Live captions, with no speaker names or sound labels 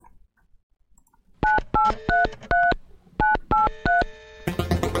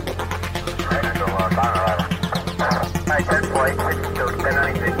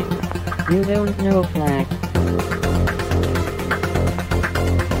You don't know flag.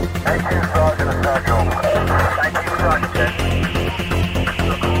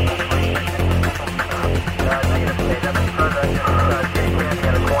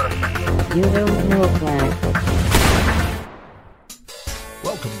 You don't know flag.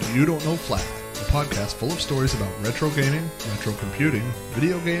 Welcome to You Don't Know Flag, a podcast full of stories about retro gaming, retro computing,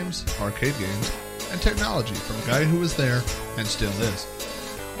 video games, arcade games, and technology from a guy who was there and still is.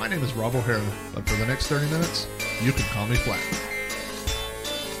 My name is Rob O'Hara, but for the next 30 minutes, you can call me Flag.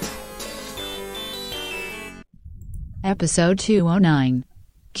 Episode 209.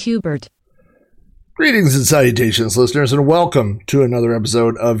 Bert. Greetings and salutations, listeners, and welcome to another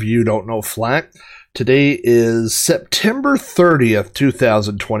episode of You Don't Know Flag. Today is September 30th,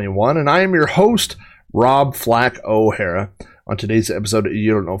 2021, and I am your host, Rob Flack O'Hara. On today's episode of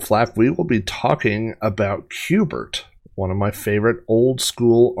You Don't Know Flack, we will be talking about Bert, one of my favorite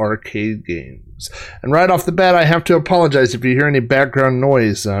old-school arcade games. And right off the bat, I have to apologize if you hear any background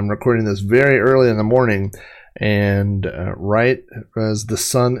noise. I'm recording this very early in the morning, and right as the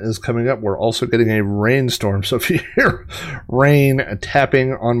sun is coming up, we're also getting a rainstorm. So if you hear rain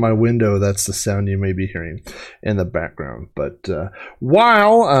tapping on my window, that's the sound you may be hearing in the background. But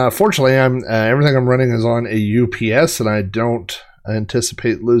fortunately, everything I'm running is on a UPS, and I don't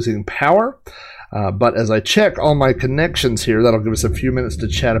anticipate losing power. But as I check all my connections here, that'll give us a few minutes to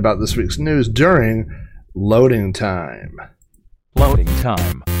chat about this week's news during loading time. Loading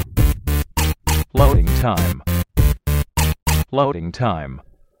time. Loading time. Loading time.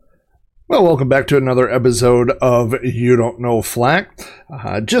 Well, welcome back to another episode of You Don't Know Flack.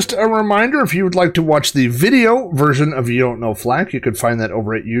 Just a reminder, if you would like to watch the video version of You Don't Know Flack, you can find that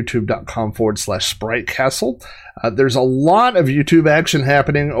over at youtube.com/SpriteCastle. There's a lot of YouTube action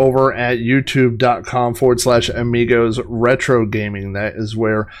happening over at youtube.com/Amigos Retro Gaming. That is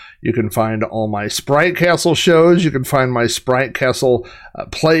where you can find all my Sprite Castle shows. You can find my Sprite Castle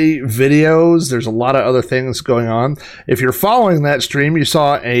play videos. There's a lot of other things going on. If you're following that stream, you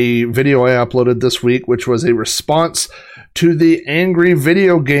saw a video I uploaded this week, which was a response to the Angry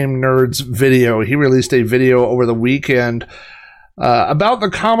Video Game Nerds video. He released a video over the weekend about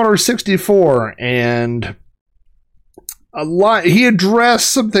the Commodore 64, and he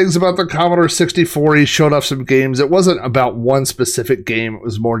addressed some things about the Commodore 64. He showed off some games. It wasn't about one specific game. It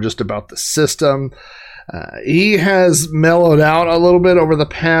was more just about the system. He has mellowed out a little bit over the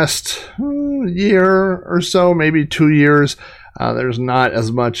past year or so, maybe 2 years. There's not as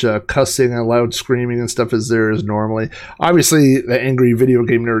much cussing and loud screaming and stuff as there is normally. Obviously, the Angry Video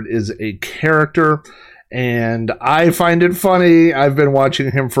Game Nerd is a character, and I find it funny. I've been watching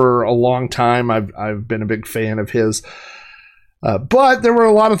him for a long time. I've been a big fan of his. But there were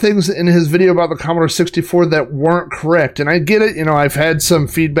a lot of things in his video about the Commodore 64 that weren't correct. And I get it. I've had some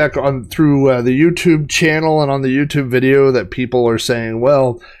feedback through the YouTube channel and on the YouTube video that people are saying,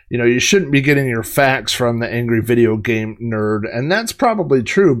 well, you shouldn't be getting your facts from the Angry Video Game Nerd. And that's probably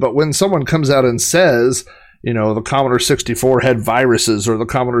true. But when someone comes out and says, the Commodore 64 had viruses, or the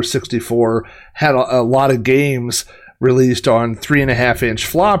Commodore 64 had a lot of games released on 3.5-inch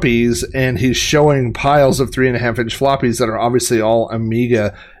floppies, and he's showing piles of 3.5-inch floppies that are obviously all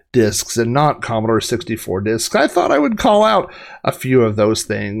Amiga discs and not Commodore 64 discs, I thought I would call out a few of those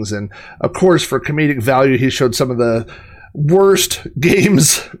things. And of course, for comedic value, he showed some of the worst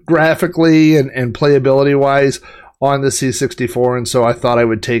games graphically and playability wise on the C64, and so I thought I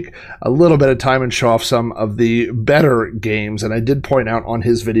would take a little bit of time and show off some of the better games. And I did point out on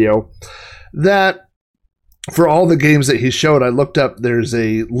his video that for all the games that he showed, I looked up, there's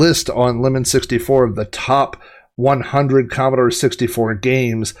a list on Lemon 64 of the top 100 Commodore 64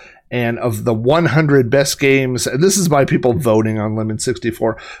 games, and of the 100 best games, and this is by people voting on Lemon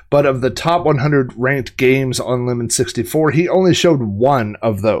 64, but of the top 100 ranked games on Lemon 64, he only showed one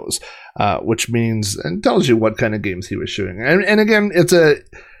of those, which means, and tells you what kind of games he was showing. And again,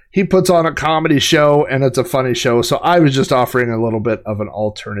 he puts on a comedy show, and it's a funny show, so I was just offering a little bit of an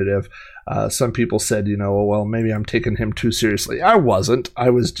alternative. Some people said, well, maybe I'm taking him too seriously. I wasn't. I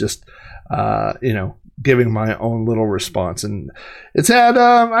was just, giving my own little response. And it's had,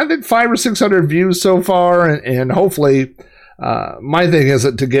 I think, 500 or 600 views so far, and hopefully my thing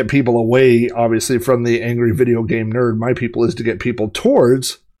isn't to get people away, obviously, from the Angry Video Game Nerd. My people is to get people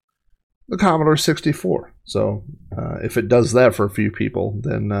towards the Commodore 64. So if it does that for a few people,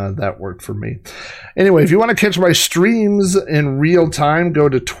 then that worked for me. Anyway, if you want to catch my streams in real time, go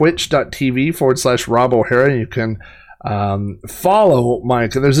to twitch.tv/Rob O'Hara. You can follow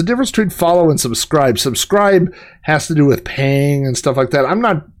there's a difference between follow and subscribe. Subscribe has to do with paying and stuff like that. I'm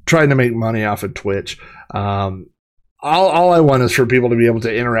not trying to make money off of Twitch. all I want is for people to be able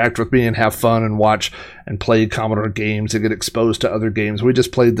to interact with me and have fun and watch and play Commodore games and get exposed to other games. We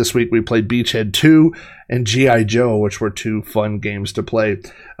just played this week. We played Beachhead 2 and G.I. Joe, which were 2 fun games to play.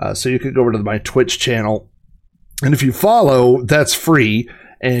 So you could go over to my Twitch channel. And if you follow, that's free.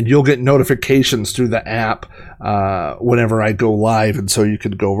 And you'll get notifications through the app whenever I go live. And so you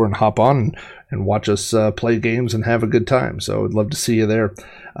could go over and hop on and watch us play games and have a good time. So I'd love to see you there.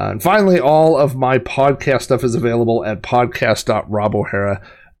 And finally, all of my podcast stuff is available at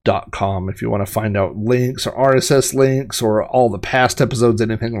podcast.robohara.com. If you want to find out links or RSS links or all the past episodes,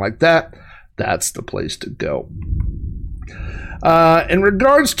 anything like that, that's the place to go. In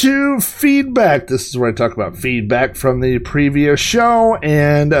regards to feedback, this is where I talk about feedback from the previous show.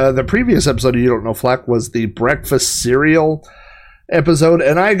 And the previous episode of You Don't Know Flack was the breakfast cereal episode.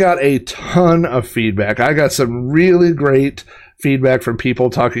 And I got a ton of feedback. I got some really great feedback from people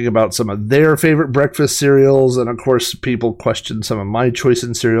talking about some of their favorite breakfast cereals. And of course, people questioned some of my choice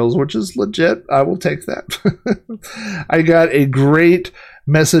in cereals, which is legit. I will take that. I got a great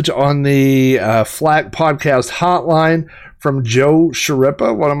message on the Flack podcast hotline from Joe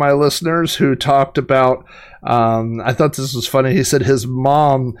Sharippa, one of my listeners, who talked about, I thought this was funny. He said his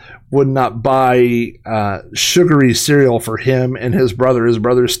mom would not buy sugary cereal for him and his brother. His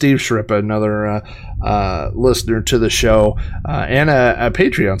brother, Steve Sharippa, another listener to the show and a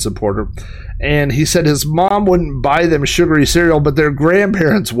Patreon supporter. And he said his mom wouldn't buy them sugary cereal, but their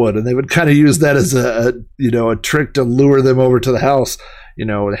grandparents would. And they would kind of use that as a trick to lure them over to the house.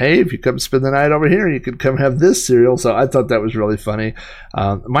 Hey, if you come spend the night over here, you could come have this cereal. So I thought that was really funny.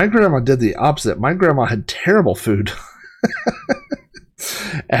 My grandma did the opposite. My grandma had terrible food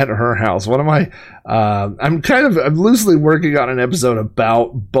at her house. One of my, I'm loosely working on an episode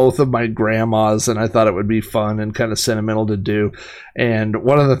about both of my grandmas, and I thought it would be fun and kind of sentimental to do. And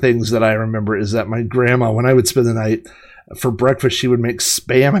one of the things that I remember is that my grandma, when I would spend the night for breakfast, she would make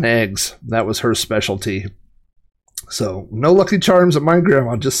Spam and eggs. That was her specialty. So no Lucky Charms at my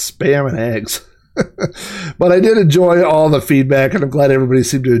grandma, just Spam and eggs. But I did enjoy all the feedback, and I'm glad everybody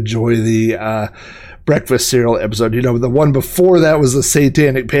seemed to enjoy the breakfast cereal episode. The one before that was the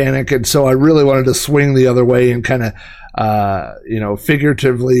Satanic Panic, and so I really wanted to swing the other way and kind of,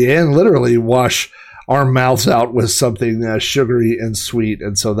 figuratively and literally wash our mouths out with something sugary and sweet.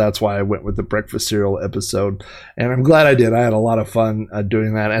 And so that's why I went with the breakfast cereal episode. And I'm glad I did. I had a lot of fun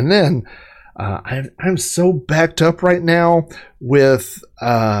doing that. And then I'm so backed up right now with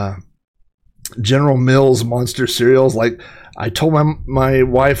General Mills Monster cereals. Like, I told my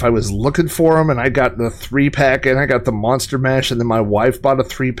wife I was looking for them, and I got the 3-pack, and I got the Monster Mash, and then my wife bought a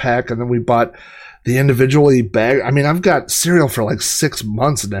 3-pack, and then we bought the individually bag. I mean, I've got cereal for like 6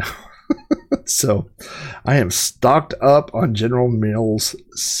 months now. So I am stocked up on General Mills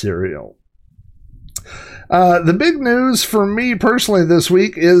cereal. The big news for me personally this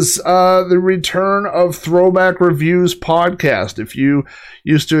week is the return of Throwback Reviews podcast. If you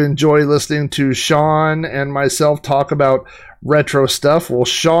used to enjoy listening to Sean and myself talk about retro stuff, well,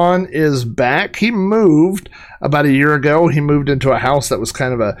 Sean is back. He moved about a year ago. He moved into a house that was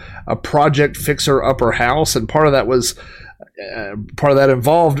kind of a project fixer-upper house, and part of that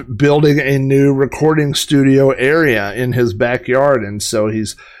involved building a new recording studio area in his backyard, and so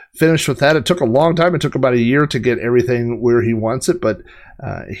he's finished with that. It took a long time. It took about a year to get everything where he wants it, but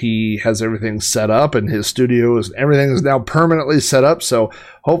he has everything set up, and his everything is now permanently set up. So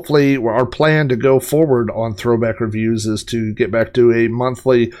hopefully our plan to go forward on Throwback Reviews is to get back to a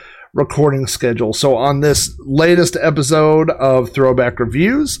monthly recording schedule. So on this latest episode of Throwback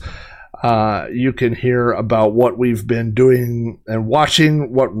Reviews, you can hear about what we've been doing and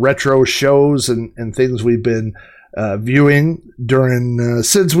watching, what retro shows and things we've been viewing during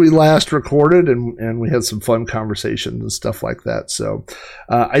since we last recorded, and we had some fun conversations and stuff like that. So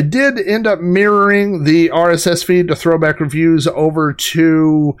I did end up mirroring the RSS feed to Throwback Reviews over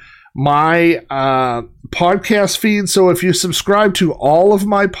to my podcast feed. So if you subscribe to all of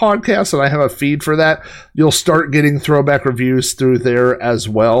my podcasts, and I have a feed for that, you'll start getting Throwback Reviews through there as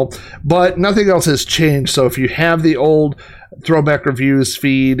well. But nothing else has changed. So if you have the old Throwback Reviews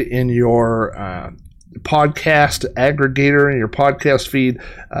feed in your podcast aggregator in your podcast feed,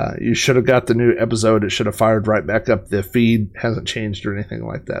 you should have got the new episode. It should have fired right back up. The feed hasn't changed or anything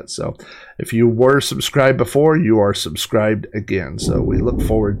like that. So if you were subscribed before, you are subscribed again. So we look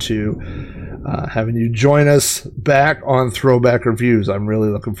forward to having you join us back on Throwback Reviews. I'm really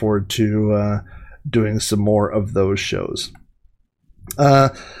looking forward to doing some more of those shows.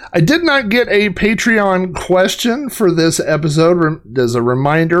 I did not get a Patreon question for this episode. As a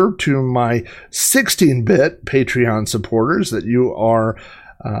reminder to my 16-bit Patreon supporters that you are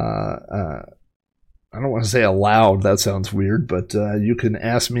I don't want to say aloud, that sounds weird, but you can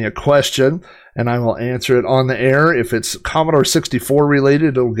ask me a question and I will answer it on the air. If it's Commodore 64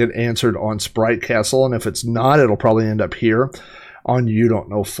 related, it'll get answered on Sprite Castle, and if it's not, it'll probably end up here on You Don't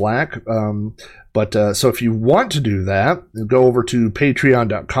Know Flack. So if you want to do that, go over to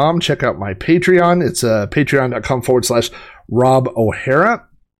patreon.com, check out my Patreon. It's patreon.com/Rob O'Hara.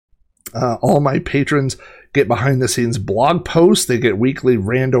 All my patrons get behind-the-scenes blog posts. They get weekly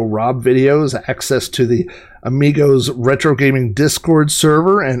Rando Rob videos, access to the Amigos Retro Gaming Discord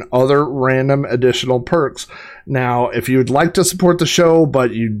server, and other random additional perks. Now, if you'd like to support the show,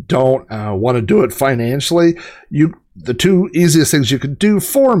 but you don't want to do it financially, the two easiest things you can do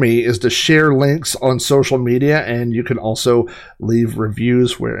for me is to share links on social media, and you can also leave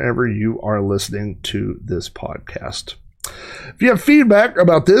reviews wherever you are listening to this podcast. If you have feedback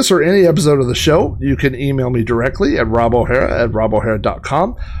about this or any episode of the show, you can email me directly at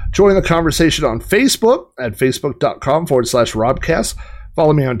robohara@robohara.com. Join the conversation on Facebook at facebook.com/Robcast.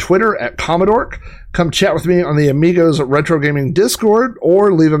 Follow me on Twitter at Commodork. Come chat with me on the Amigos Retro Gaming Discord,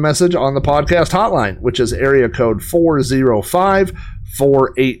 or leave a message on the podcast hotline, which is area code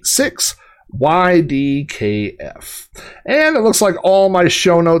 405-486 YDKF. And it looks like all my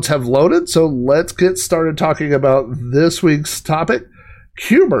show notes have loaded, so let's get started talking about this week's topic,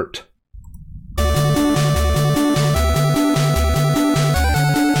 Q*bert.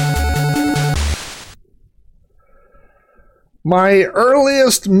 My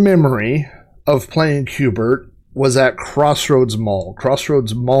earliest memory of playing Q*bert was at Crossroads Mall.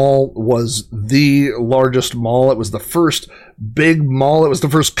 Crossroads Mall was the largest mall. It was the first big mall. It was the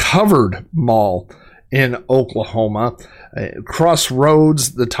first covered mall in Oklahoma.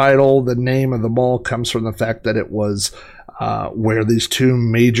 Crossroads, the title, the name of the mall comes from the fact that it was where these two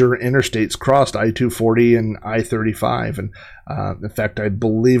major interstates crossed, I-240 and I-35. And in fact, I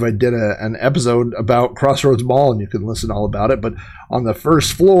believe I did an episode about Crossroads Mall, and you can listen all about it. But on the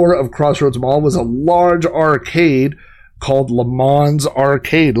first floor of Crossroads Mall was a large arcade called Le Mans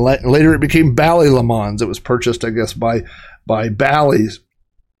Arcade. Later, it became Bally Le Mans. It was purchased, I guess, by Bally's.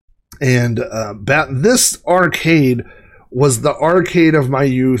 And this arcade was the arcade of my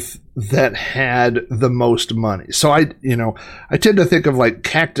youth that had the most money. So I tend to think of like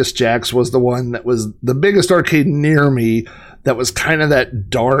Cactus Jack's was the one that was the biggest arcade near me, that was kind of that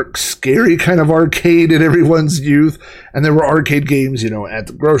dark, scary kind of arcade in everyone's youth. And there were arcade games, at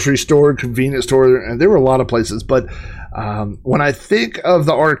the grocery store, convenience store, and there were a lot of places. But when I think of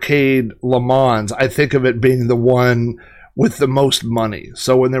the arcade Le Mans, I think of it being the one with the most money.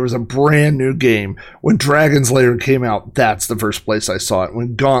 So when there was a brand new game, when Dragon's Lair came out, that's the first place I saw it.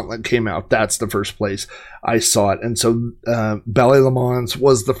 When Gauntlet came out, that's the first place I saw it. And so Bally Le Mans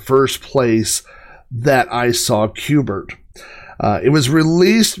was the first place that I saw Q*bert. It was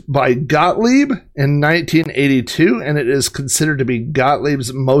released by Gottlieb in 1982, and it is considered to be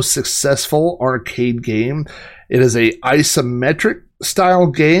Gottlieb's most successful arcade game. It is a isometric style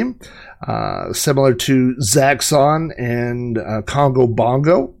game, similar to Zaxxon and Congo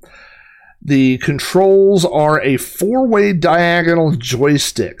Bongo. The controls are a 4-way diagonal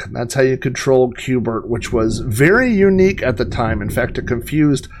joystick. That's how you control Q*bert, which was very unique at the time. In fact, it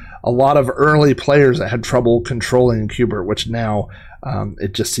confused a lot of early players that had trouble controlling Q*bert, which now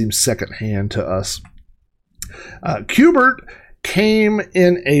it just seems secondhand to us. Q*bert came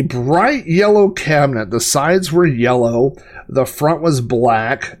in a bright yellow cabinet. The sides were yellow, the front was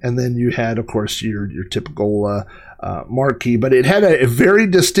black, and then you had, of course, your typical marquee. But it had a very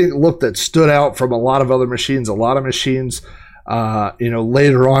distinct look that stood out from a lot of other machines. A lot of machines,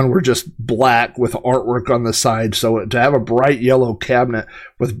 later on were just black with artwork on the side. So to have a bright yellow cabinet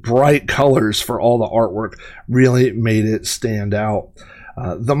with bright colors for all the artwork really made it stand out.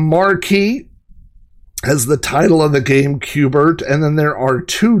 The marquee has the title of the game, Q*bert, and then there are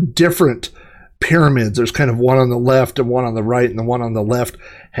two different pyramids. There's kind of one on the left and one on the right, and the one on the left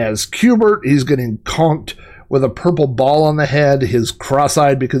has Q*bert. He's getting conked with a purple ball on the head. He's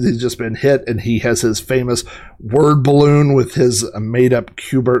cross-eyed because he's just been hit, and he has his famous word balloon with his made-up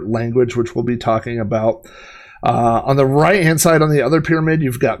Q*bert language, which we'll be talking about. On the right-hand side, on the other pyramid,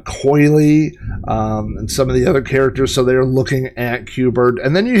 you've got Coily and some of the other characters, so they're looking at Q*bert.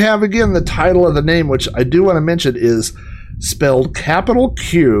 And then you have, again, the title of the name, which I do want to mention is spelled capital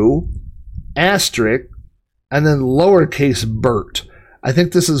Q, asterisk, and then lowercase bert. I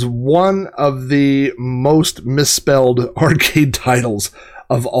think this is one of the most misspelled arcade titles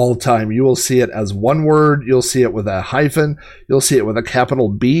of all time. You will see it as one word. You'll see it with a hyphen. You'll see it with a capital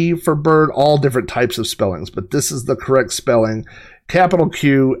B for Bert, all different types of spellings. But this is the correct spelling, capital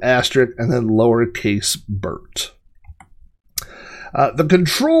Q, asterisk, and then lowercase Bert. The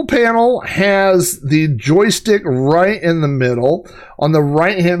control panel has the joystick right in the middle. On the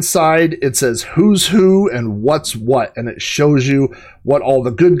right-hand side, it says who's who and what's what, and it shows you what all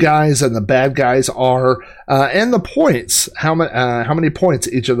the good guys and the bad guys are, and the points, how many points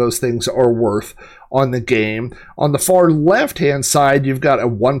each of those things are worth on the game. On the far left-hand side, you've got a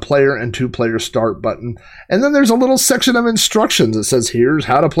 1-player and 2-player start button, and then there's a little section of instructions that says, here's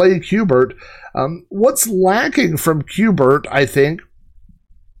how to play Q*bert. What's lacking from Q*bert, I think,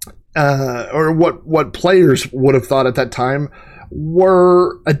 or what players would have thought at that time,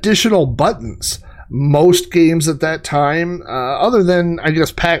 were additional buttons. Most games at that time, other than, I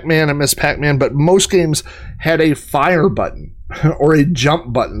guess, Pac-Man and Miss Pac-Man, but most games had a fire button or a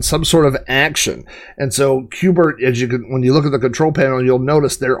jump button, some sort of action. And so Q*bert, when you look at the control panel, you'll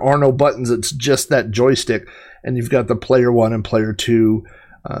notice there are no buttons. It's just that joystick, and you've got the player 1 and player 2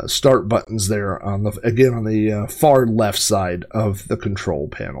 start buttons there on the far left side of the control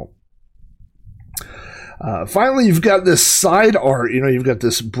panel. Finally, you've got this side art. You've got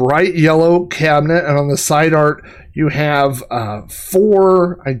this bright yellow cabinet, and on the side art, you have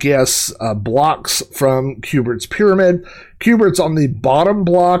 4, blocks from Q*bert's pyramid. Q*bert's on the bottom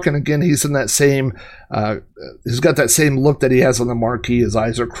block, and again, he's in that same, he's got that same look that he has on the marquee. His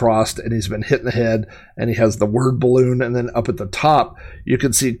eyes are crossed, and he's been hit in the head, and he has the word balloon, and then up at the top, you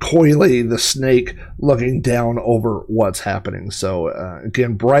can see Coily, the snake, looking down over what's happening. So,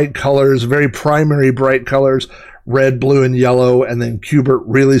 again, bright colors, very primary bright colors, red, blue, and yellow, and then Q*bert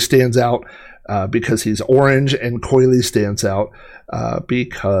really stands out because he's orange, and Coily stands out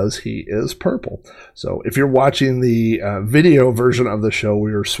because he is purple. So if you're watching the video version of the show,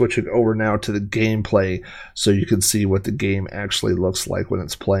 we are switching over now to the gameplay so you can see what the game actually looks like when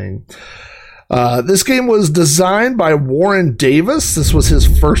it's playing. This game was designed by Warren Davis. This was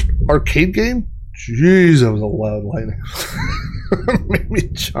his first arcade game. Jeez, that was a loud lightning. Made me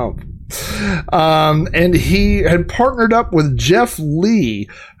jump. And he had partnered up with Jeff Lee,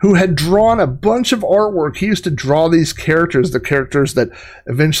 who had drawn a bunch of artwork. He used to draw these characters, the characters that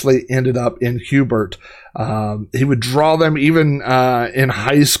eventually ended up in Q*bert. He would draw them even in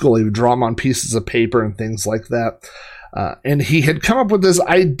high school. He would draw them on pieces of paper and things like that. And he had come up with this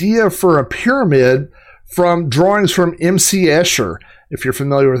idea for a pyramid from drawings from M.C. Escher. If you're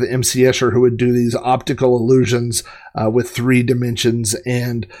familiar with M.C. Escher, who would do these optical illusions with 3 dimensions.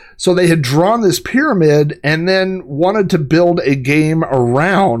 And so they had drawn this pyramid and then wanted to build a game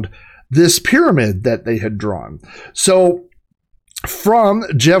around this pyramid that they had drawn. So from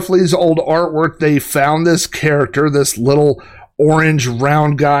Jeff Lee's old artwork, they found this character, this little orange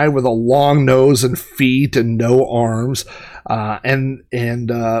round guy with a long nose and feet and no arms, and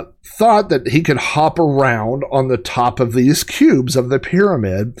thought that he could hop around on the top of these cubes of the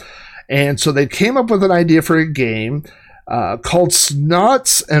pyramid. And so they came up with an idea for a game called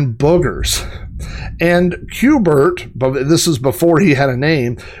Snots and Boogers. And Q*bert, but this is before he had a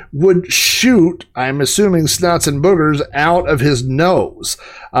name, would shoot, I'm assuming, snots and boogers out of his nose.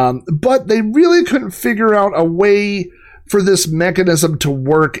 But they really couldn't figure out a way for this mechanism to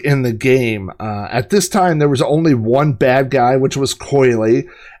work in the game. At this time, there was only one bad guy, which was Coily,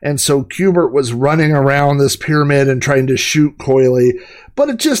 and so Q*bert was running around this pyramid and trying to shoot Coily, but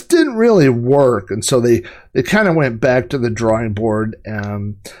it just didn't really work, and so they kind of went back to the drawing board,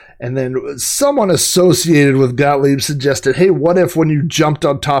 and then someone associated with Gottlieb suggested, hey, what if when you jumped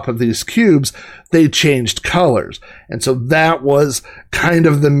on top of these cubes, they changed colors? And so that was kind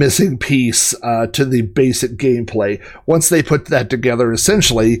of the missing piece to the basic gameplay. Once they put that together,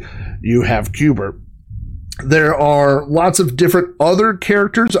 essentially, you have Q*bert. There are lots of different other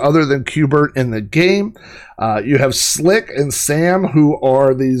characters other than Q*bert in the game. You have Slick and Sam, who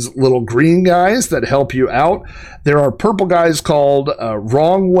are these little green guys that help you out. There are purple guys called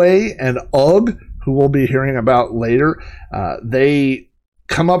Wrong Way and Ugg, who we'll be hearing about later. They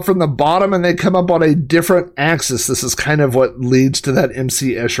come up from the bottom and they come up on a different axis. This is kind of what leads to that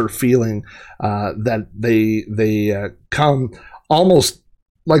M.C. Escher feeling that they come almost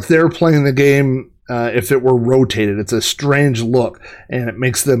like they're playing the game if it were rotated. It's a strange look, and it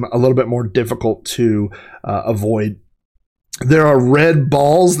makes them a little bit more difficult to avoid. There are red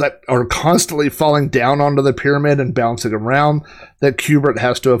balls that are constantly falling down onto the pyramid and bouncing around that Q*bert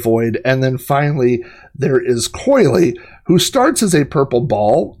has to avoid. And then finally, there is Coily, who starts as a purple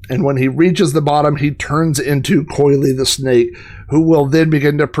ball, and when he reaches the bottom, he turns into Coily the snake, who will then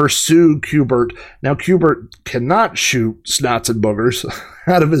begin to pursue Q*bert. Now, Q*bert cannot shoot snots and boogers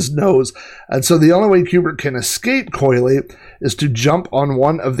out of his nose, and so the only way Q*bert can escape Coily is to jump on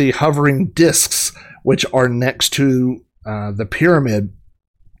one of the hovering discs, which are next to the pyramid.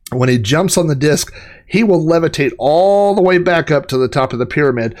 When he jumps on the disc, he will levitate all the way back up to the top of the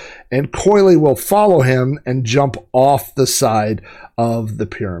pyramid, and Coily will follow him and jump off the side of the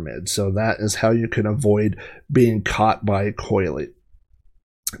pyramid. So that is how you can avoid being caught by Coily.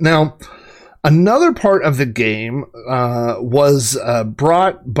 Now, another part of the game was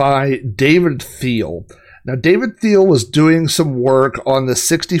brought by David Thiel. Now, David Thiel was doing some work on the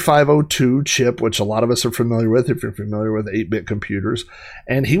 6502 chip, which a lot of us are familiar with if you're familiar with 8-bit computers,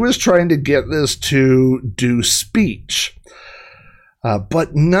 and he was trying to get this to do speech.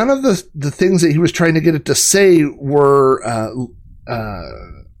 But none of the things that he was trying to get it to say were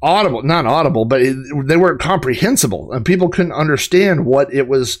audible, not audible, but they weren't comprehensible, and people couldn't understand what it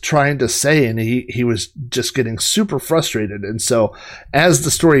was trying to say, and he was just getting super frustrated. And so as the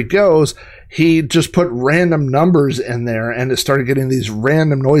story goes, he just put random numbers in there, and it started getting these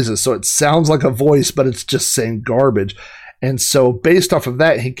random noises. So it sounds like a voice, but it's just saying garbage. And so based off of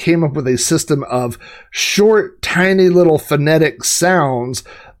that, he came up with a system of short, tiny little phonetic sounds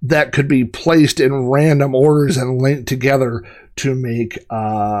that could be placed in random orders and linked together to make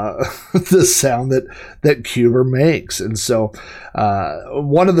the sound that Cuber makes. And so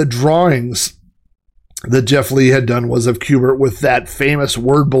one of the drawings that Jeff Lee had done was of Cubert with that famous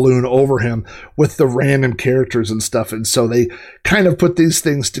word balloon over him with the random characters and stuff. And so they kind of put these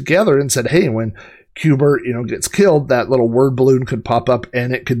things together and said, hey, when Cubert, gets killed, that little word balloon could pop up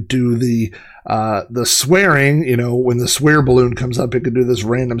and it could do the swearing, when the swear balloon comes up, it could do this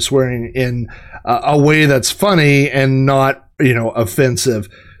random swearing in a way that's funny and not, offensive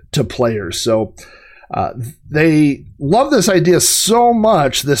to players. So they love this idea so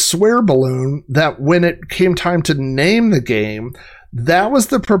much, this swear balloon, that when it came time to name the game, that was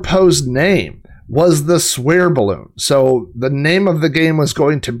the proposed name, was the swear balloon. So the name of the game was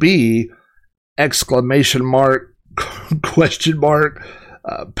going to be ! Question mark,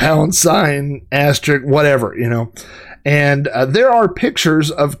 £, asterisk, whatever, And there are pictures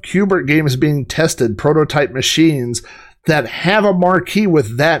of Cubert games being tested, prototype machines that have a marquee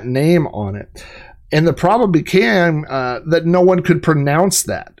with that name on it. And the problem became that no one could pronounce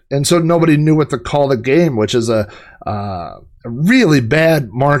that. And so nobody knew what to call the game, which is a really bad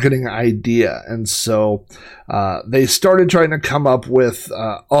marketing idea. And so they started trying to come up with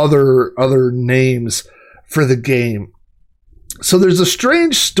other names for the game. So there's a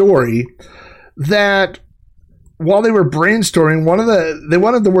strange story that while they were brainstorming, they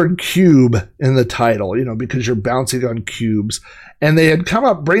wanted the word cube in the title, because you're bouncing on cubes. And they had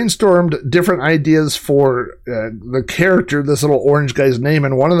brainstormed different ideas for the character, this little orange guy's name.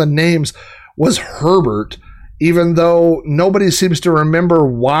 And one of the names was Herbert, even though nobody seems to remember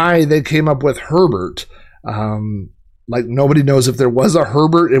why they came up with Herbert. Nobody knows if there was a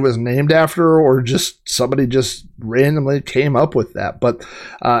Herbert it was named after, or just somebody just randomly came up with that. But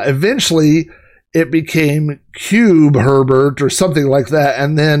eventually it became Cube Herbert or something like that.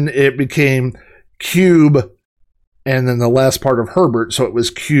 And then it became Cube and then the last part of Herbert. So it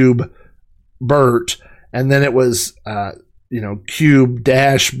was Cube Bert. And then it was, Cube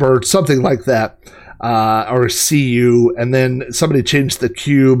dash Bert, something like that. Or CU. And then somebody changed the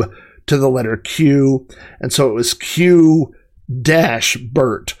cube to the letter Q. And so it was Q dash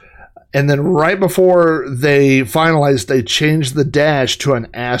Bert. And then right before they finalized, they changed the dash to an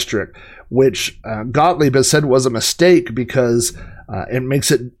asterisk, which Gottlieb has said was a mistake because it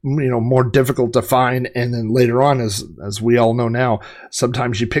makes it more difficult to find. And then later on, as we all know now,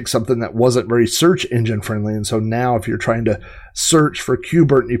 sometimes you pick something that wasn't very search engine friendly. And so now if you're trying to search for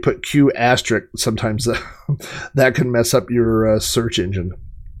Cubert and you put Q asterisk, sometimes that can mess up your search engine.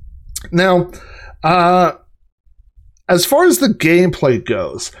 Now, as far as the gameplay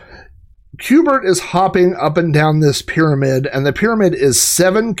goes, Cubert is hopping up and down this pyramid, and the pyramid is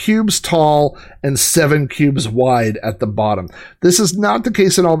 7 cubes tall and 7 cubes wide at the bottom. This is not the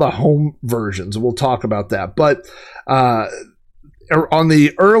case in all the home versions. We'll talk about that. But on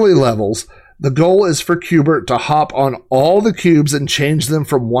the early levels, the goal is for Cubert to hop on all the cubes and change them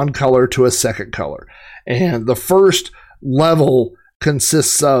from one color to a second color. And the first level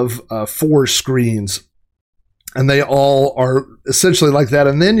consists of 4 screens. And they all are essentially like that.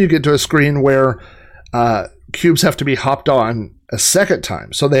 And then you get to a screen where cubes have to be hopped on a second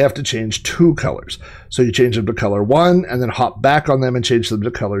time. So they have to change 2 colors. So you change them to color 1 and then hop back on them and change them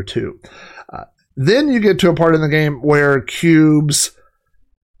to color 2. Then you get to a part in the game where cubes,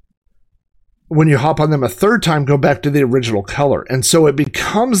 when you hop on them a third time, go back to the original color. And so it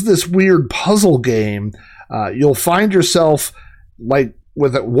becomes this weird puzzle game. You'll find yourself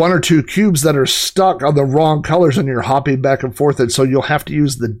with 1 or 2 cubes that are stuck on the wrong colors and you're hopping back and forth. And so you'll have to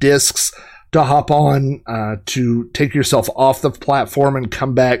use the discs to hop on, to take yourself off the platform and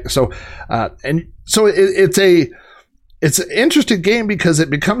come back. So it's an interesting game because it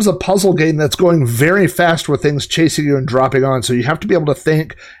becomes a puzzle game that's going very fast with things chasing you and dropping on. So you have to be able to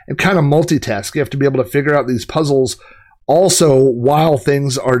think and kind of multitask. You have to be able to figure out these puzzles also while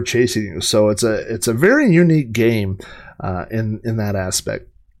things are chasing you. So it's a very unique game in that aspect.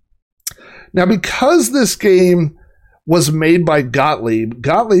 Now, because this game was made by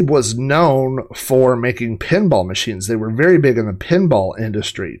Gottlieb was known for making pinball machines. They were very big in the pinball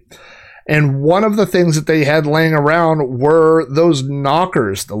industry. And one of the things that they had laying around were those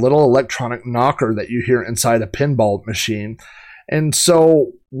knockers, the little electronic knocker that you hear inside a pinball machine. And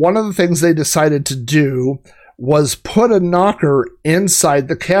so one of the things they decided to do was put a knocker inside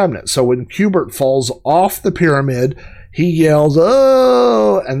the cabinet. So when Q*bert falls off the pyramid, he yells,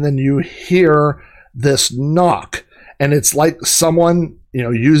 "Oh!" And then you hear this knock. And it's like someone,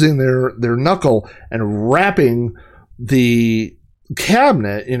 using their knuckle and rapping the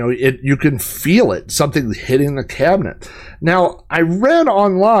cabinet. You can feel it, something hitting the cabinet. Now, I read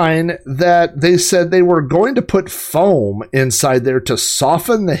online that they said they were going to put foam inside there to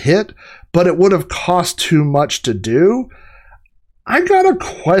soften the hit, but it would have cost too much to do. I gotta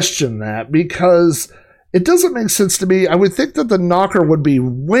question that because it doesn't make sense to me. I would think that the knocker would be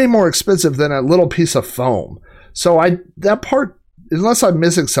way more expensive than a little piece of foam. So that part, unless I'm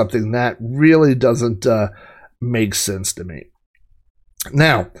missing something, that really doesn't make sense to me.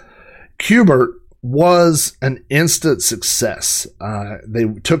 Now, Q*bert was an instant success. They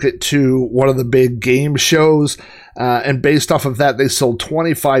took it to one of the big game shows, and based off of that, they sold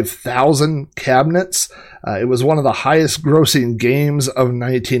 25,000 cabinets. It was one of the highest grossing games of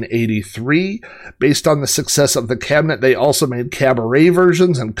 1983. Based on the success of the cabinet, they also made cabaret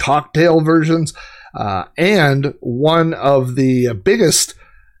versions and cocktail versions. And one of the biggest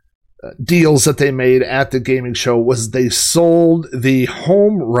deals that they made at the gaming show was they sold the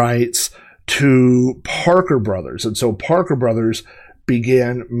home rights to Parker Brothers. And so Parker Brothers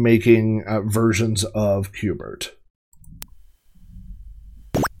began making versions of Q*bert.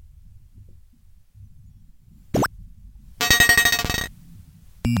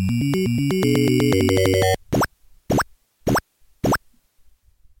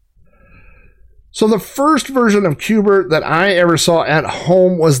 So the first version of Q*bert that I ever saw at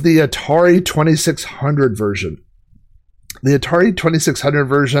home was the Atari 2600 version. The Atari 2600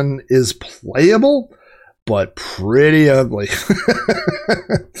 version is playable, but pretty ugly.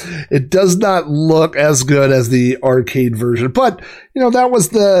 It does not look as good as the arcade version. But, that was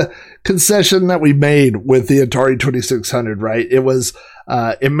the concession that we made with the Atari 2600, right?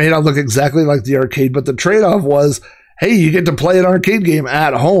 It may not look exactly like the arcade, but the trade-off was, hey, you get to play an arcade game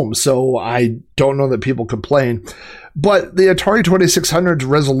at home. So I don't know that people complain. But the Atari 2600's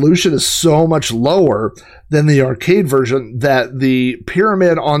resolution is so much lower than the arcade version that the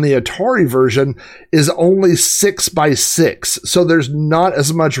pyramid on the Atari version is only 6x6. So there's not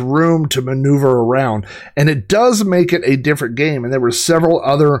as much room to maneuver around. And it does make it a different game. And there were several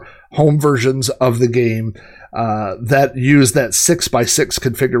other home versions of the game that use that 6x6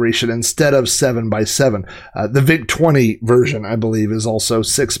 configuration instead of 7x7. The VIC-20 version, I believe, is also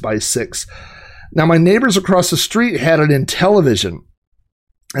 6x6. Now, my neighbors across the street had an Intellivision,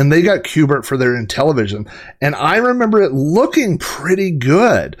 and they got Q*bert for their Intellivision, and I remember it looking pretty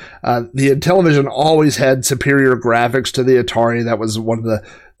good. The Intellivision always had superior graphics to the Atari. That was one of the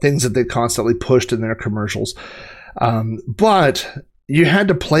things that they constantly pushed in their commercials. But you had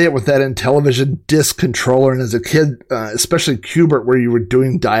to play it with that Intellivision disc controller, and as a kid, especially Q*bert, where you were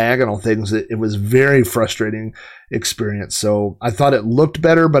doing diagonal things, it was very frustrating experience. So I thought it looked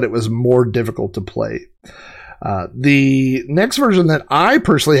better, but it was more difficult to play. The next version that I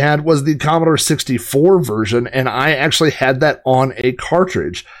personally had was the Commodore 64 version, and I actually had that on a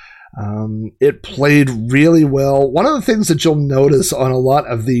cartridge. It played really well. One of the things that you'll notice on a lot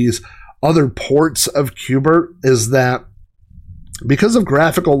of these other ports of Q*bert is that because of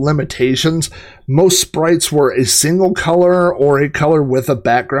graphical limitations, most sprites were a single color or a color with a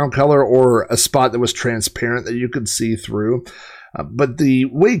background color or a spot that was transparent that you could see through. But the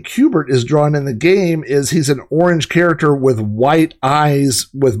way Q*bert is drawn in the game is he's an orange character with white eyes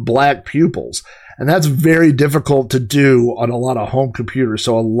with black pupils. And that's very difficult to do on a lot of home computers.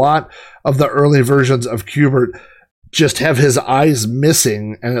 So a lot of the early versions of Q*bert just have his eyes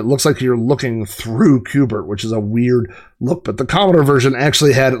missing, and it looks like you're looking through Q*bert, which is a weird look. But the Commodore version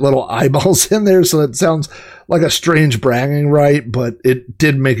actually had little eyeballs in there, so it sounds like a strange bragging right, but it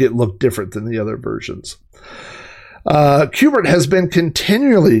did make it look different than the other versions. Qbert has been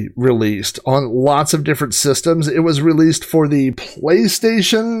continually released on lots of different systems. It was released for the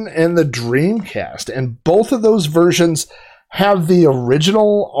PlayStation and the Dreamcast, and both of those versions have the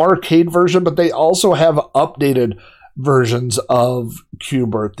original arcade version, but they also have updated versions of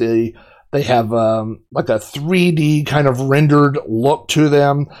Qbert. They have like a 3D kind of rendered look to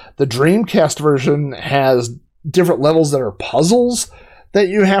them. The Dreamcast version has different levels that are puzzles that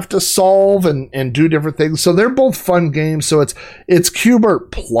you have to solve and do different things. So they're both fun games. So it's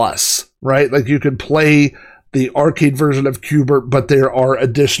Qbert Plus, right? Like you could play the arcade version of Qbert, but there are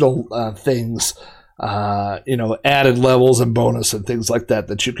additional things, added levels and bonus and things like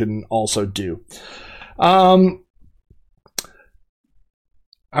that you can also do.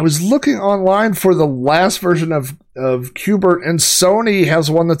 I was looking online for the last version of Qbert, and Sony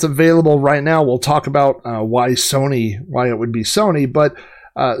has one that's available right now. We'll talk about why it would be Sony, but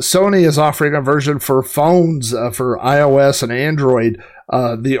Sony is offering a version for phones, for iOS and Android,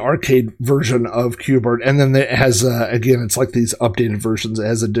 the arcade version of Qbert, and then it has, again, it's like these updated versions. It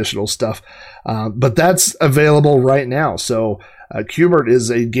has additional stuff, but that's available right now. So Qbert is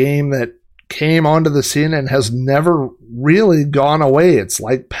a game that came onto the scene and has never really gone away. It's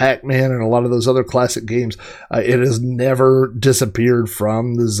like Pac-Man and a lot of those other classic games. It has never disappeared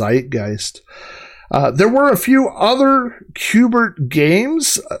from the zeitgeist. There were a few other Qbert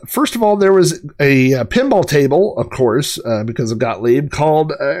games. First of all, there was a pinball table, of course, because of Gottlieb,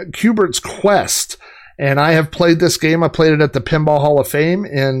 called Qbert's Quest. And I have played this game. I played it at the Pinball Hall of Fame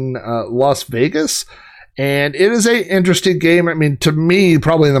in Las Vegas. And it is a interesting game. I mean, to me,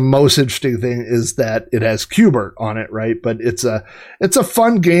 probably the most interesting thing is that it has Qbert on it, right? But it's a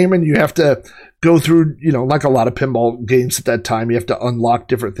fun game, and you have to go through, like a lot of pinball games at that time, you have to unlock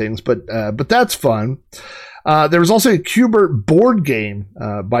different things. But that's fun. There was also a Qbert board game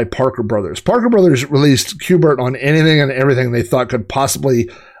by Parker Brothers. Parker Brothers released Qbert on anything and everything they thought could possibly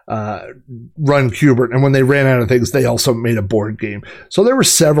run Qbert, and when they ran out of things, they also made a board game. So there were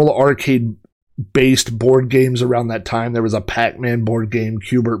several arcade-based board games around that time. There was a Pac-Man board game,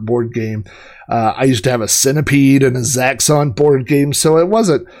 Qbert board game. I used to have a Centipede and a Zaxxon board game, so it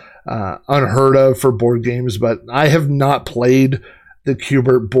wasn't unheard of for board games, but I have not played the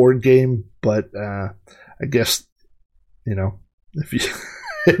Qbert board game, but I guess, if you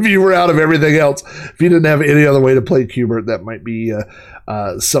if you were out of everything else, if you didn't have any other way to play Qbert, that might be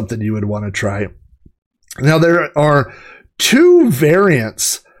something you would want to try. Now, there are two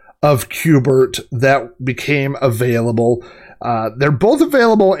variants of Qbert that became available. They're both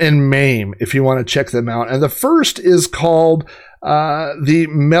available in MAME if you want to check them out. And the first is called the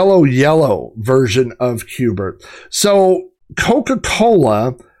Mellow Yellow version of Qbert. So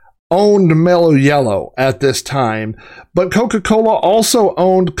Coca-Cola owned Mellow Yellow at this time, but Coca-Cola also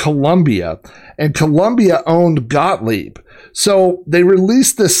owned Columbia, and Columbia owned Gottlieb. So they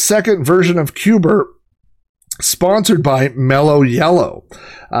released this second version of Qbert sponsored by Mellow Yellow.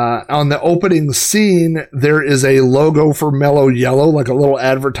 On the opening scene, there is a logo for Mellow Yellow, like a little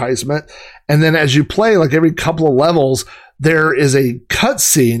advertisement. And then as you play, like every couple of levels, there is a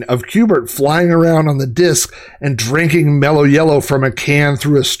cutscene of Qbert flying around on the disc and drinking Mellow Yellow from a can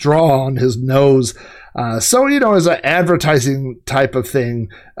through a straw on his nose. So, as an advertising type of thing,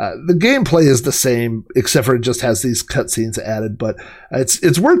 the gameplay is the same, except for it just has these cutscenes added. But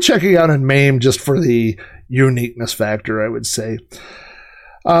it's worth checking out in MAME just for the uniqueness factor, I would say.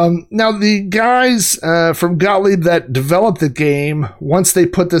 Now, the guys from Gottlieb that developed the game, once they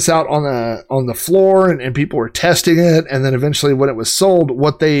put this out on the floor and people were testing it, and then eventually when it was sold,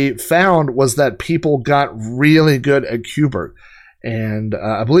 what they found was that people got really good at Qbert. And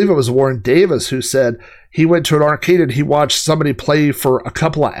I believe it was Warren Davis who said he went to an arcade and he watched somebody play for a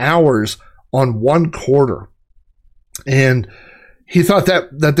couple of hours on 1/4. And he thought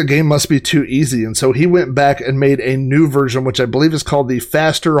that the game must be too easy. And so he went back and made a new version, which I believe is called the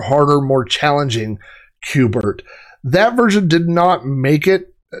Faster, Harder, More Challenging Qbert. That version did not make it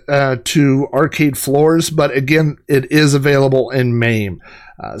to arcade floors, but again, it is available in MAME.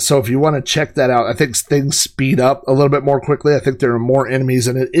 So if you want to check that out, I think things speed up a little bit more quickly. I think there are more enemies,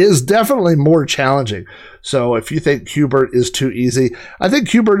 and it is definitely more challenging. So if you think Qbert is too easy, I think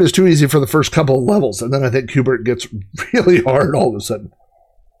Qbert is too easy for the first couple of levels, and then I think Qbert gets really hard all of a sudden.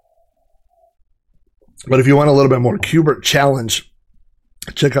 But if you want a little bit more Qbert challenge,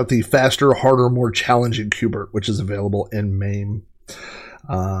 check out the Faster, Harder, More Challenging Qbert, which is available in MAME.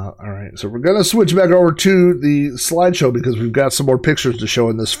 All right, so we're going to switch back over to the slideshow because we've got some more pictures to show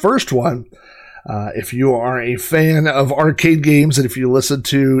in this first one. If you are a fan of arcade games, and if you listen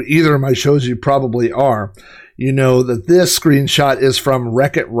to either of my shows, you probably are, you know that this screenshot is from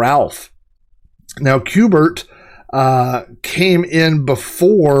Wreck-It Ralph. Now, Qbert came in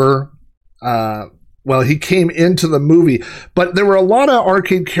before. He came into the movie, but there were a lot of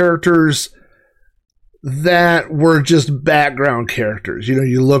arcade characters that were just background characters. You know,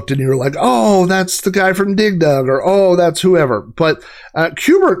 you looked and you were like, oh, that's the guy from Dig Dug, or oh, that's whoever. But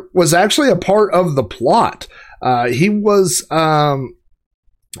Q*bert was actually a part of the plot. He was one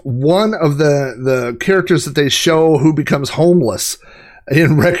of the characters that they show who becomes homeless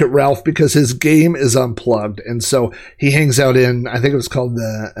in Wreck-It Ralph because his game is unplugged. And so he hangs out in, I think it was called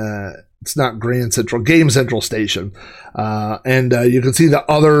it's not Grand Central, Game Central Station. And you can see the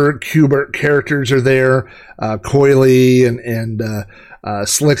other Q*bert characters are there. Coily and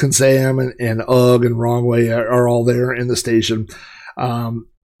Slick and Sam and Ugg and Wrongway are all there in the station.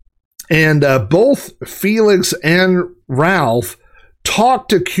 And both Felix and Ralph talk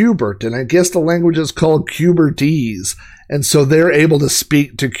to Q*bert, and I guess the language is called Q*bertese. And so they're able to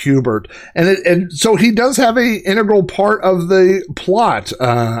speak to Q*bert. And so he does have a integral part of the plot.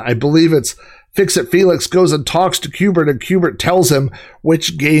 I believe it's Fix-It Felix goes and talks to Q*bert, and Q*bert tells him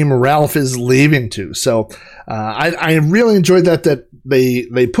which game Ralph is leaving to. So I really enjoyed that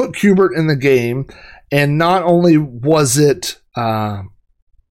they put Q*bert in the game, and not only was it,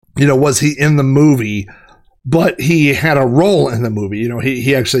 was he in the movie, but he had a role in the movie. You know,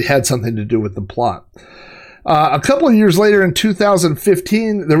 he actually had something to do with the plot. A couple of years later, in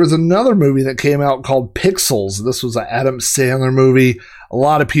 2015, there was another movie that came out called Pixels. This was an Adam Sandler movie. A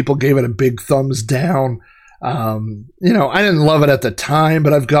lot of people gave it a big thumbs down. I didn't love it at the time,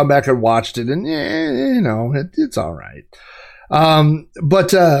 but I've gone back and watched it, and it's all right.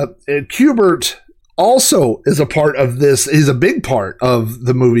 But Q*bert also is a part of this. He's a big part of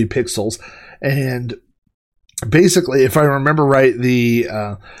the movie Pixels, and basically, if I remember right,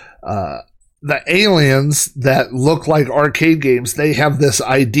 the aliens that look like arcade games, they have this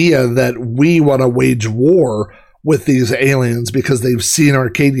idea that we want to wage war with these aliens because they've seen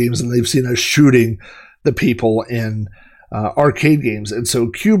arcade games and they've seen us shooting the people in arcade games. And so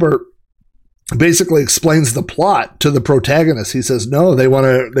Q*bert basically explains the plot to the protagonist. He says, no, they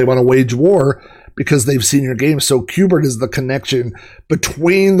want to wage war because they've seen your game. So Q*bert is the connection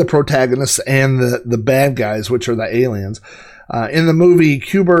between the protagonists and the bad guys, which are the aliens. In the movie,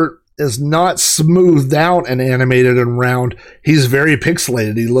 Q*bert is not smoothed out and animated and round. He's very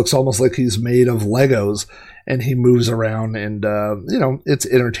pixelated. He looks almost like he's made of Legos, and he moves around, and it's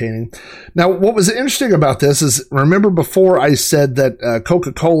entertaining. Now, what was interesting about this is, remember before I said that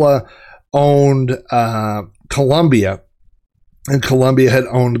Coca-Cola owned Columbia, and Columbia had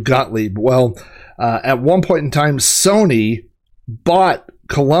owned Gottlieb. Well, at one point in time, Sony bought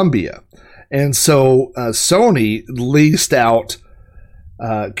Columbia, and so Sony leased out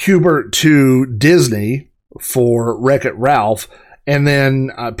Q*bert to Disney for Wreck-It Ralph, and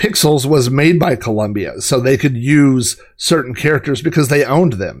then Pixels was made by Columbia, so they could use certain characters because they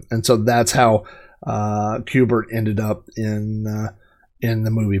owned them, and so that's how Q*bert ended up in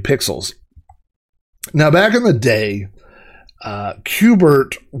the movie Pixels. Now, back in the day,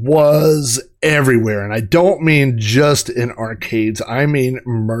 Q*bert was everywhere, and I don't mean just in arcades. I mean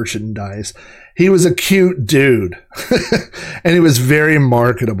merchandise. He was a cute dude, and he was very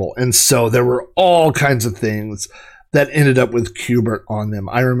marketable, and so there were all kinds of things that ended up with Q*bert on them.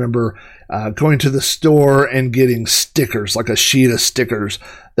 I remember going to the store and getting stickers, like a sheet of stickers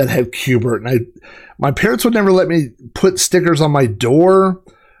that had Q*bert, and my parents would never let me put stickers on my door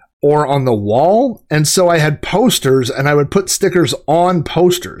or on the wall, and so I had posters, and I would put stickers on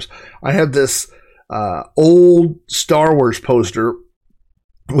posters. I had this old Star Wars poster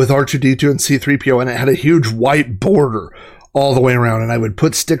with R2-D2 and C-3PO, and it had a huge white border all the way around, and I would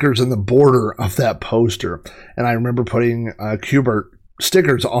put stickers in the border of that poster, and I remember putting Q*bert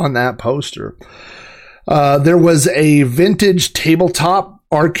stickers on that poster. There was a vintage tabletop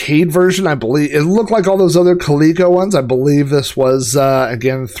arcade version, I believe. It looked like all those other Coleco ones. I believe this was,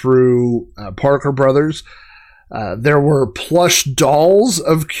 again, through Parker Brothers. There were plush dolls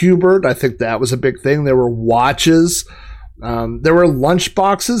of Q*bert. I think that was a big thing. There were watches. There were lunch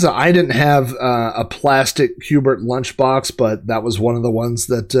boxes. I didn't have a plastic Q*bert lunchbox, but that was one of the ones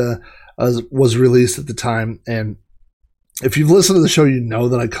that was released at the time. And if you've listened to the show, you know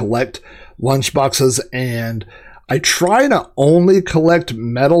that I collect lunchboxes, and I try to only collect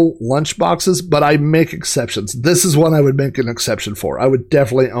metal lunchboxes, but I make exceptions. This is one I would make an exception for. I would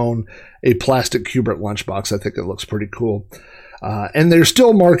definitely own a plastic Q*bert lunchbox. I think it looks pretty cool. And they're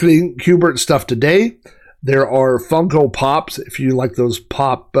still marketing Q*bert stuff today. There are Funko Pops, if you like those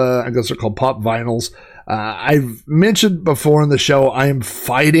pop, I guess they're called pop vinyls. I've mentioned before in the show, I am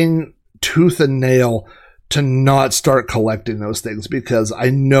fighting tooth and nail to not start collecting those things, because I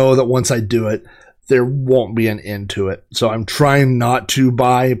know that once I do it, there won't be an end to it. So I'm trying not to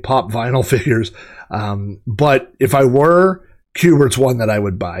buy pop vinyl figures. But if I were, Q*bert's one that I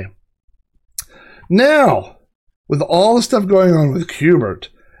would buy. Now, with all the stuff going on with Q*bert,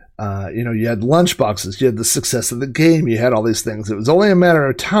 you had lunchboxes, you had the success of the game, you had all these things. It was only a matter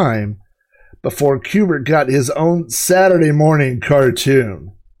of time before Q*bert got his own Saturday morning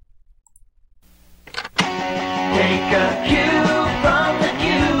cartoon. Take a cue from the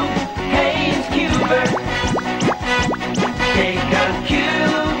cube. Hey, it's Q*bert. Take a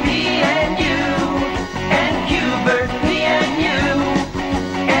cue, me and you. And Q*bert, me and you.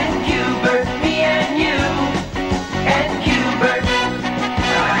 And Q*bert, me and you. And Q*bert.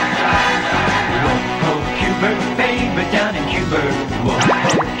 Whoa, Q*bert, favorite down in Q*bert. Whoa,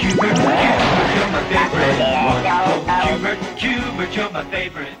 Q*bert, you're my favorite. Whoa, Q*bert, you're my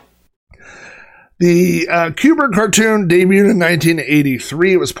favorite. The Q*bert cartoon debuted in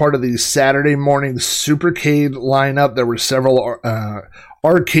 1983. It was part of the Saturday morning Supercade lineup. There were several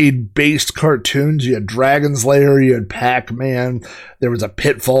arcade-based cartoons. You had Dragon's Lair, you had Pac-Man, there was a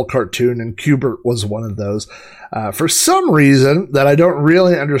Pitfall cartoon, and Q*bert was one of those. For some reason that I don't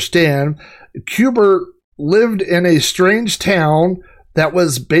really understand, Q*bert lived in a strange town that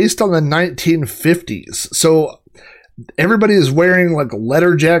was based on the 1950s. So everybody is wearing like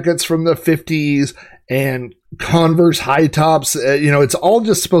leather jackets from the 50s and Converse high tops. It's all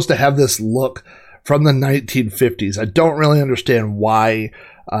just supposed to have this look from the 1950s. I don't really understand why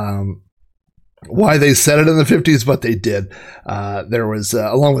they said it in the 50s, but they did. There was,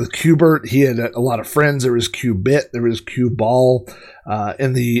 along with Q*bert, he had a lot of friends. There was Q*bit, there was Q*ball.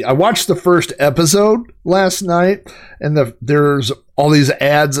 I watched the first episode last night, and there's all these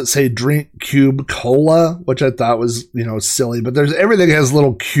ads that say drink Cube Cola, which I thought was, silly, but everything has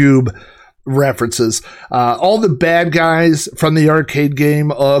little Cube references. All the bad guys from the arcade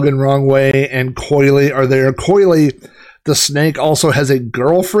game, Ugg and Wrong Way and Coily are there. Coily, the snake, also has a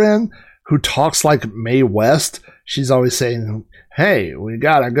girlfriend who talks like Mae West. She's always saying, "Hey, we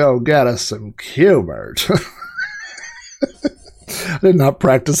gotta go get us some Q*bert." I did not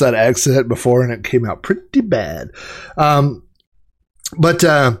practice that accent before, and it came out pretty bad. But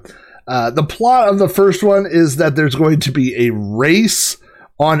the plot of the first one is that there's going to be a race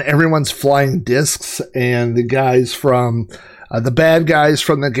on everyone's flying discs, and the bad guys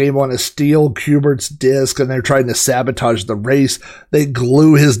from the game want to steal Q*bert's disc, and they're trying to sabotage the race. They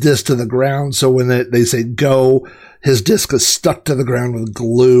glue his disc to the ground, so when they say go, his disc is stuck to the ground with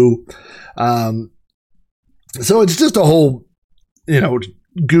glue. So it's just a whole,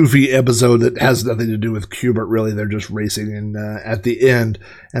 goofy episode that has nothing to do with Q*bert, really. They're just racing, and at the end,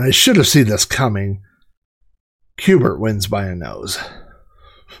 and I should have seen this coming, Q*bert wins by a nose.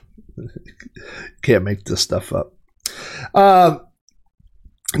 Can't make this stuff up.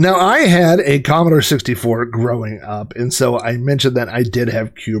 Now, I had a Commodore 64 growing up, and so I mentioned that I did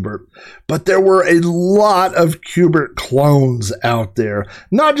have Q*bert, but there were a lot of Q*bert clones out there,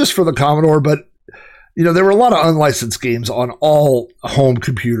 not just for the Commodore, but there were a lot of unlicensed games on all home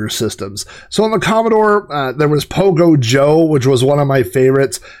computer systems. So on the Commodore, there was Pogo Joe, which was one of my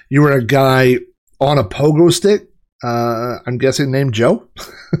favorites. You were a guy on a pogo stick, I'm guessing named Joe.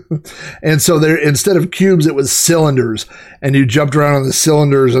 And so there, instead of cubes, it was cylinders, and you jumped around on the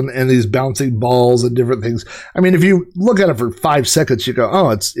cylinders and these bouncing balls and different things. I mean, if you look at it for 5 seconds, you go, oh,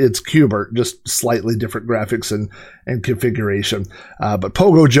 it's Q*bert, just slightly different graphics and configuration. But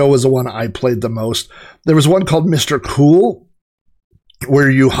Pogo Joe was the one I played the most. There was one called Mr. Cool, where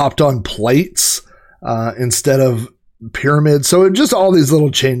you hopped on plates instead of pyramids. So just all these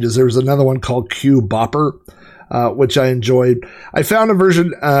little changes. There was another one called Q Bopper, which I enjoyed. I found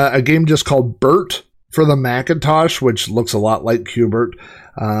a game just called Bert for the Macintosh, which looks a lot like Q*bert.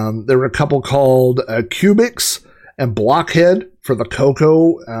 There were a couple called Cubix and Blockhead for the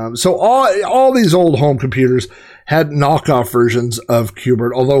Coco. So all these old home computers had knockoff versions of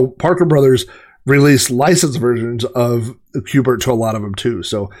Q*bert, although Parker Brothers released licensed versions of Q*bert to a lot of them too.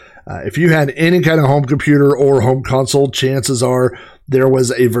 So if you had any kind of home computer or home console, chances are there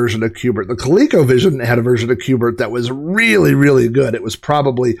was a version of Q*bert. The ColecoVision had a version of Q*bert that was really, really good. It was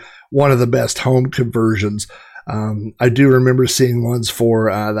probably one of the best home conversions. I do remember seeing ones for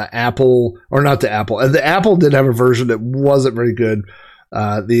the Apple, or not the Apple. The Apple did have a version that wasn't very good.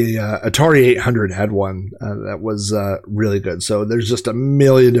 The Atari 800 had one that was really good. So there's just a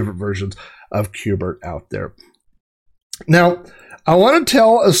million different versions of Q*bert out there. Now, I want to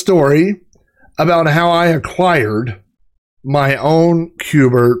tell a story about how I acquired my own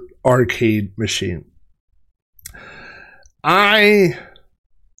Q*bert arcade machine. I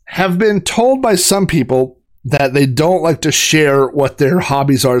have been told by some people that they don't like to share what their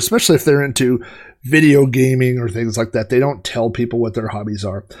hobbies are, especially if they're into video gaming or things like that. They don't tell people what their hobbies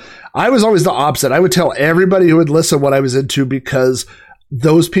are. I was always the opposite. I would tell everybody who would listen what I was into, because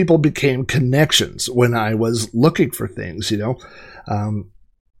those people became connections when I was looking for things,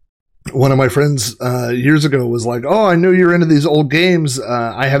 one of my friends years ago was like, "Oh, I knew you're into these old games.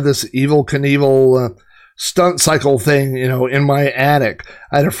 I have this Evel Knievel stunt cycle thing, in my attic."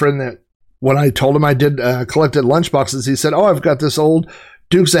 I had a friend that when I told him I did collected lunchboxes, he said, "Oh, I've got this old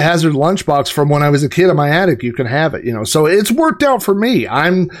Dukes of Hazzard lunchbox from when I was a kid in my attic. You can have it." So it's worked out for me.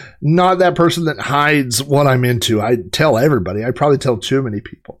 I'm not that person that hides what I'm into. I tell everybody. I probably tell too many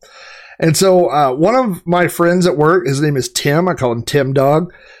people. And so one of my friends at work, his name is Tim. I call him Tim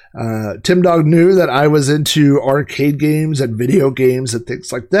Dog. Tim Dog knew that I was into arcade games and video games and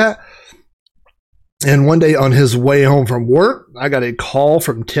things like that. And one day on his way home from work, I got a call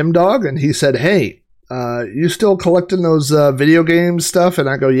from Tim Dog, and he said, "Hey, you still collecting those video game stuff?" And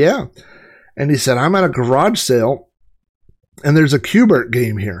I go, "Yeah." And he said, "I'm at a garage sale, and there's a Q*bert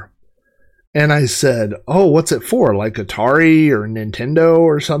game here." And I said, "Oh, what's it for? Like Atari or Nintendo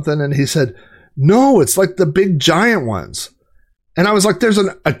or something?" And he said, "No, it's like the big giant ones." And I was like, "There's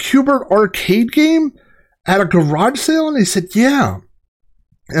a Q*bert arcade game at a garage sale?" And he said, "Yeah."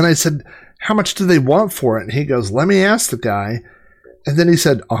 And I said, "How much do they want for it?" And he goes, "Let me ask the guy." And then he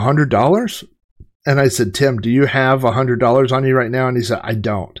said, $100? And I said, "Tim, do you have $100 on you right now?" And he said, "I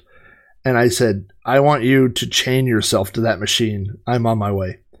don't." And I said, "I want you to chain yourself to that machine. I'm on my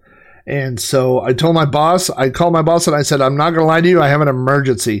way." And so I called my boss and I said, "I'm not going to lie to you. I have an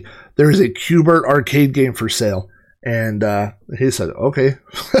emergency. There is a Q*bert arcade game for sale." And he said, "Okay."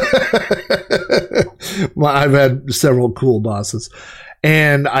 Well, I've had several cool bosses.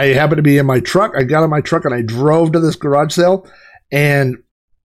 And I happened to be in my truck. I got in my truck and I drove to this garage sale. And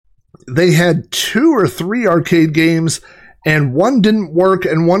they had 2 or 3 arcade games. And one didn't work.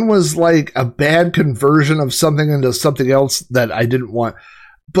 And one was like a bad conversion of something into something else that I didn't want.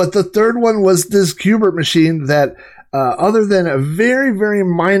 But the third one was this Q*bert machine that, other than a very, very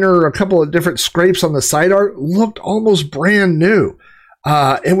minor, a couple of different scrapes on the side art, looked almost brand new.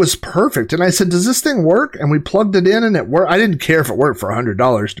 It was perfect. And I said, "Does this thing work?" And we plugged it in and it worked. I didn't care if it worked for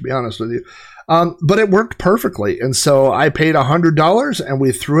 $100, to be honest with you. But it worked perfectly. And so I paid $100 and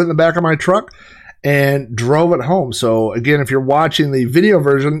we threw it in the back of my truck and drove it home. So again, if you're watching the video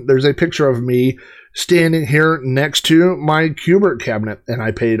version, there's a picture of me standing here next to my Q*bert cabinet, and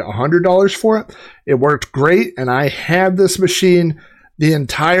I paid $100 for it. It worked great. And I had this machine the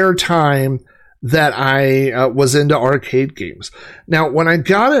entire time that I was into arcade games. Now, when I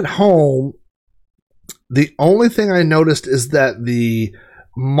got it home, the only thing I noticed is that the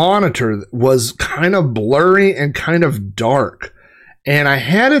monitor was kind of blurry and kind of dark. And I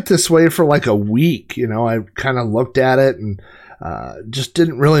had it this way for like a week. I kind of looked at it and just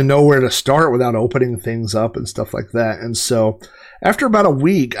didn't really know where to start without opening things up and stuff like that. And so after about a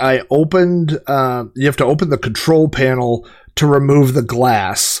week, I opened, you have to open the control panel to remove the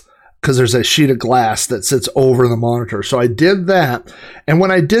glass, because there's a sheet of glass that sits over the monitor. So I did that. And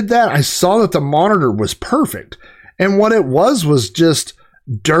when I did that, I saw that the monitor was perfect. And what it was just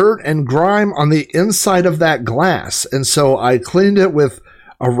dirt and grime on the inside of that glass. And so I cleaned it with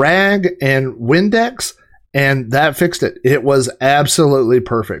a rag and Windex, and that fixed it. It was absolutely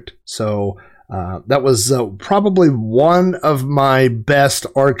perfect. So that was probably one of my best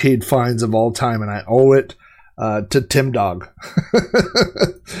arcade finds of all time. And I owe it to Tim Dog,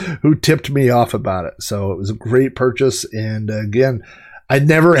 who tipped me off about it. So it was a great purchase. And again, I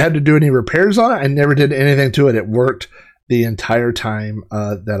never had to do any repairs on it. I never did anything to it. It worked the entire time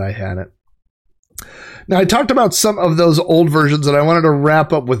that I had it. Now, I talked about some of those old versions, and I wanted to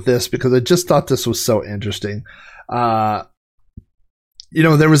wrap up with this because I just thought this was so interesting. There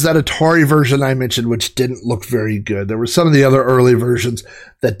was that Atari version I mentioned, which didn't look very good. There were some of the other early versions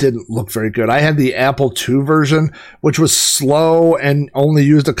that didn't look very good. I had the Apple II version, which was slow and only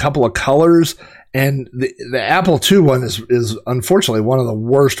used a couple of colors. And the Apple II one is unfortunately one of the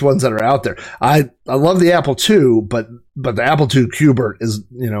worst ones that are out there. I love the Apple II, but the Apple II Q*bert is,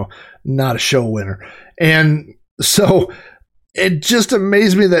 not a show winner. And so it just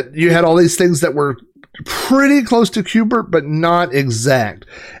amazed me that you had all these things that were pretty close to Q*bert, but not exact.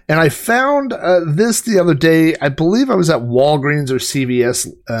 And I found this the other day. I believe I was at Walgreens or CVS,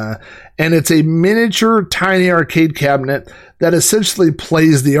 and it's a miniature tiny arcade cabinet that essentially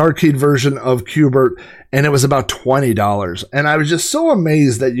plays the arcade version of Q*bert, and it was about $20. And I was just so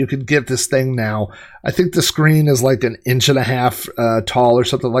amazed that you could get this thing now. I think the screen is like 1.5 inches tall or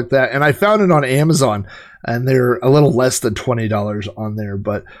something like that. And I found it on Amazon, and they're a little less than $20 on there.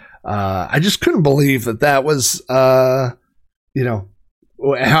 But I just couldn't believe that was, you know,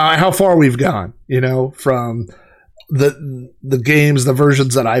 how far we've gone, you know, from the games, the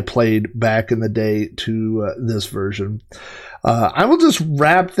versions that I played back in the day to this version. I will just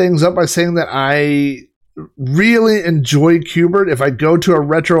wrap things up by saying that I really enjoy Qbert. If I go to a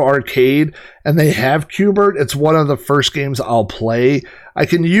retro arcade and they have Qbert, it's one of the first games I'll play. I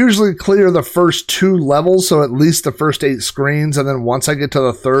can usually clear the first 2 levels, so at least the first 8 screens, and then once I get to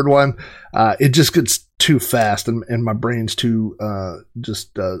the third one, it just gets too fast and my brain's too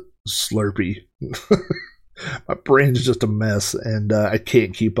slurpy. My brain's just a mess, and I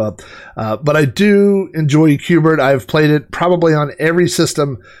can't keep up. But I do enjoy Qbert. I've played it probably on every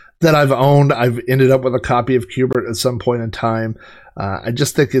system that I've owned. I've ended up with a copy of Qbert at some point in time. I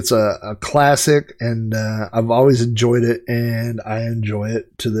just think it's a classic, and I've always enjoyed it, and I enjoy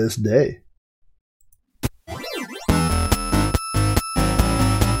it to this day.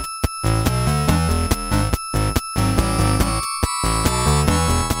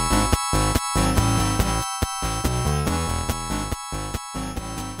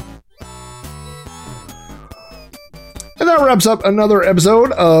 And that wraps up another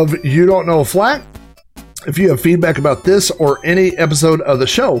episode of You Don't Know Flat. If you have feedback about this or any episode of the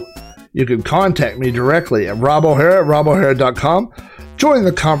show, you can contact me directly at robohara@robohara.com. Join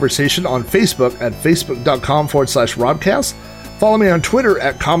the conversation on Facebook at facebook.com/Robcast. Follow me on Twitter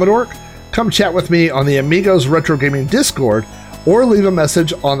at Commodore. Come chat with me on the Amigos Retro Gaming Discord, or leave a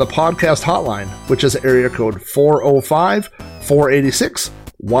message on the podcast hotline, which is area code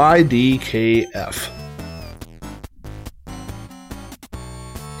 405-486-YDKF.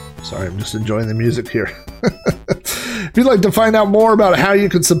 Sorry, I'm just enjoying the music here. If you'd like to find out more about how you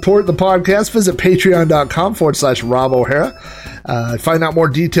can support the podcast, visit patreon.com/RobO'Hara. Find out more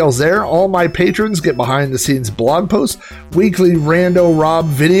details there. All my patrons get behind-the-scenes blog posts, weekly Rando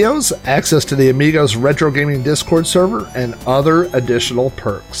Rob videos, access to the Amigos Retro Gaming Discord server, and other additional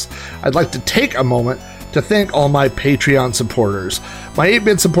perks. I'd like to take a moment to thank all my Patreon supporters. My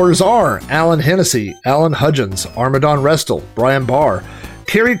 8-bit supporters are Alan Hennessy, Alan Hudgens, Armadon Restel, Brian Barr,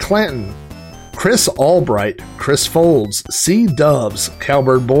 Kerry Clanton, Chris Albright, Chris Folds, C. Dubs,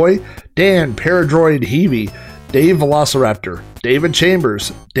 Cowbird Boy, Dan Paradroid Heavey, Dave Velociraptor, David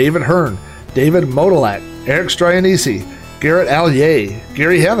Chambers, David Hearn, David Modalak, Eric Stryanisi, Garrett Allier,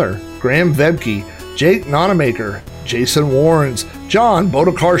 Gary Heather, Graham Vebke, Jake Nonamaker, Jason Warrens, John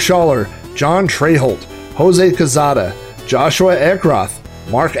Bodekar Schaller, John Treholt, Jose Cazada, Joshua Ekroth,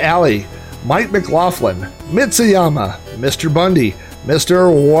 Mark Alley, Mike McLaughlin, Mitsuyama, Mr. Bundy,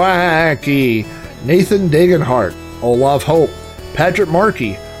 Mr. Wacky, Nathan Dagenhart, Olaf Hope, Patrick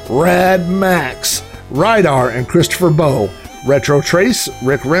Markey, Rad Max, Rydar and Christopher Bow, Retro Trace,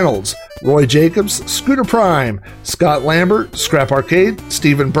 Rick Reynolds, Roy Jacobs, Scooter Prime, Scott Lambert, Scrap Arcade,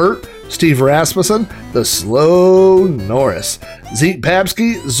 Stephen Burt, Steve Rasmussen, The Slow Norris, Zeke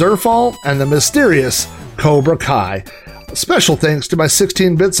Papsky, Zerfall, and the mysterious Cobra Kai. Special thanks to my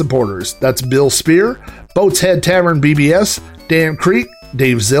 16-bit supporters. That's Bill Spear, Boat's Head Tavern BBS, Dan Creek,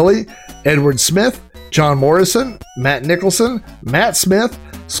 Dave Zilli, Edward Smith, John Morrison, Matt Nicholson, Matt Smith,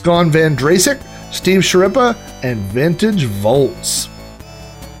 Scon Van Drasic, Steve Sharippa, and Vintage Volts.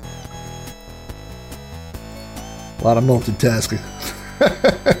 A lot of multitasking.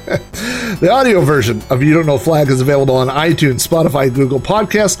 The audio version of You Don't Know Flag is available on iTunes, Spotify, Google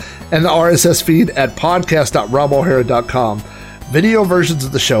Podcasts, and the RSS feed at podcast.robohara.com. Video versions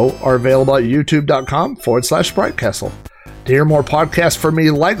of the show are available at youtube.com/SpriteCastle. To hear more podcasts from me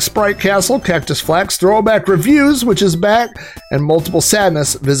like Sprite Castle, Cactus Flax, Throwback Reviews, which is back, and Multiple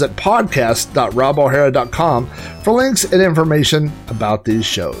Sadness, visit podcast.robohara.com for links and information about these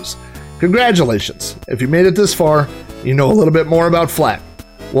shows. Congratulations! If you made it this far, you know a little bit more about Flat.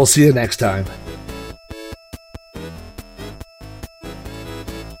 We'll see you next time.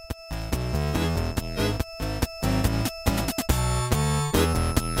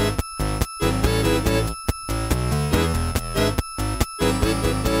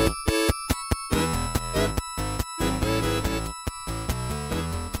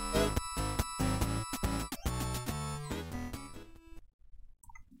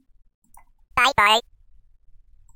 Bye bye.